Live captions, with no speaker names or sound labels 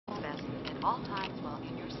all times while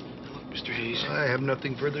in your seat. Look, Mr. Hayes. I have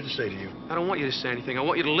nothing further to say to you. I don't want you to say anything. I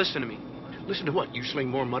want you to listen to me. Listen to what? You sling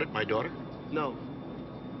more mud at my daughter? No.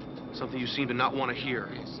 Something you seem to not want to hear.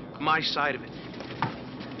 My side of it.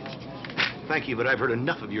 Thank you, but I've heard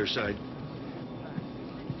enough of your side.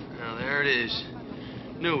 Now, there it is.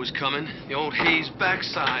 Knew it was coming. The old Hayes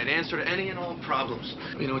backside. Answer to any and all problems.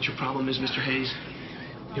 You know what your problem is, Mr. Hayes?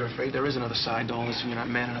 You're afraid there is another side to all this, and you're not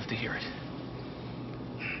man enough to hear it.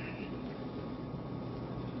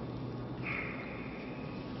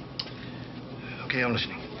 Okay, I'm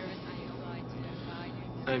listening.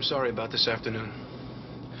 I'm sorry about this afternoon.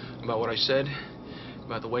 About what I said,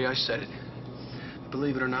 about the way I said it.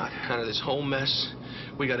 Believe it or not, out of this whole mess,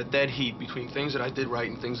 we got a dead heat between things that I did right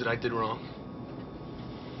and things that I did wrong.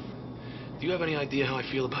 Do you have any idea how I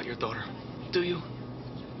feel about your daughter? Do you?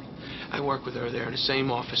 I work with her there in the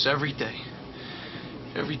same office every day.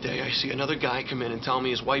 Every day I see another guy come in and tell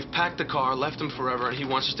me his wife packed the car, left him forever, and he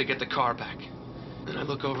wants us to get the car back. And I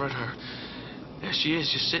look over at her. There she is,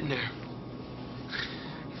 just sitting there.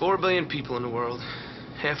 4 billion people in the world,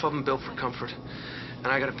 half of them built for comfort, and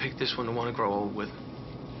I gotta pick this one to want to grow old with.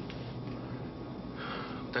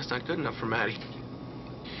 That's not good enough for Maddie.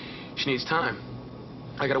 She needs time.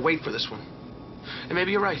 I gotta wait for this one. And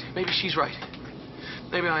maybe you're right. Maybe she's right.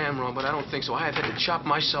 Maybe I am wrong, but I don't think so. I have had to chop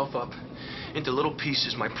myself up into little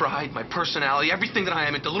pieces. My pride, my personality, everything that I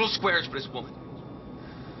am into little squares for this woman.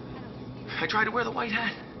 I tried to wear the white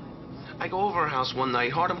hat. I go over her house one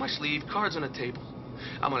night, heart on my sleeve, cards on the table.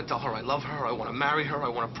 I'm gonna tell her I love her, I wanna marry her, I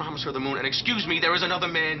wanna promise her the moon, and excuse me, there is another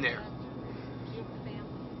man there.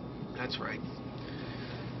 That's right.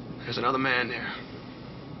 There's another man there.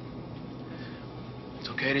 It's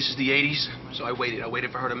okay, this is the 80s, so I waited. I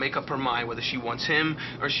waited for her to make up her mind whether she wants him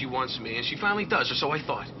or she wants me, and she finally does, or so I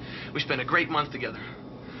thought. We spent a great month together.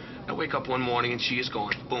 I wake up one morning and she is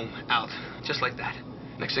gone. Boom, out, just like that.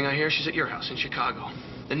 Next thing I hear, she's at your house in Chicago.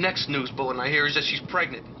 The next news bulletin I hear is that she's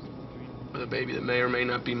pregnant with a baby that may or may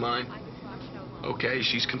not be mine. Okay,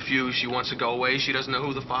 she's confused. She wants to go away. She doesn't know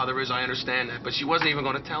who the father is. I understand that, but she wasn't even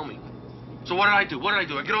going to tell me. So what did I do? What did I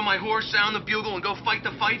do? I get on my horse, sound the bugle, and go fight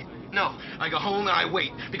the fight? No, I go home and I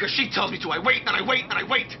wait. Because she tells me to. I wait and I wait and I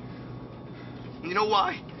wait. And you know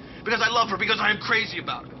why? Because I love her, because I am crazy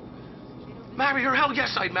about her. Marry her? Hell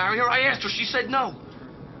yes, I'd marry her. I asked her. She said no.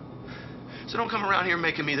 So don't come around here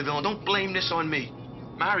making me the villain. Don't blame this on me.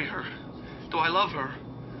 Marry her. Do I love her?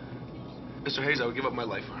 Mr. Hayes, I would give up my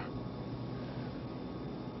life for her.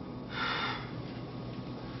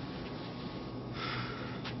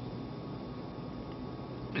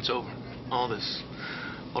 It's over. All this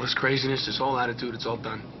craziness, this whole attitude, it's all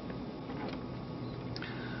done.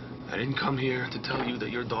 I didn't come here to tell you that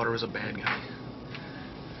your daughter is a bad guy.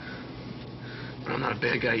 But I'm not a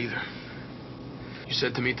bad guy either. You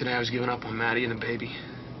said to me today I was giving up on Maddie and the baby.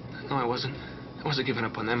 No, I wasn't. I wasn't giving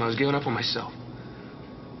up on them. I was giving up on myself.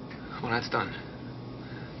 Well, that's done.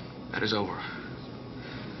 That is over.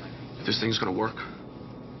 If this thing's gonna work,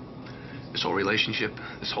 this whole relationship,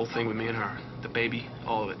 this whole thing with me and her, the baby,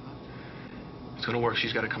 all of it, it's gonna work.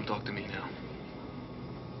 She's gotta come talk to me now.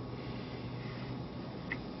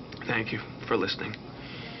 Thank you for listening.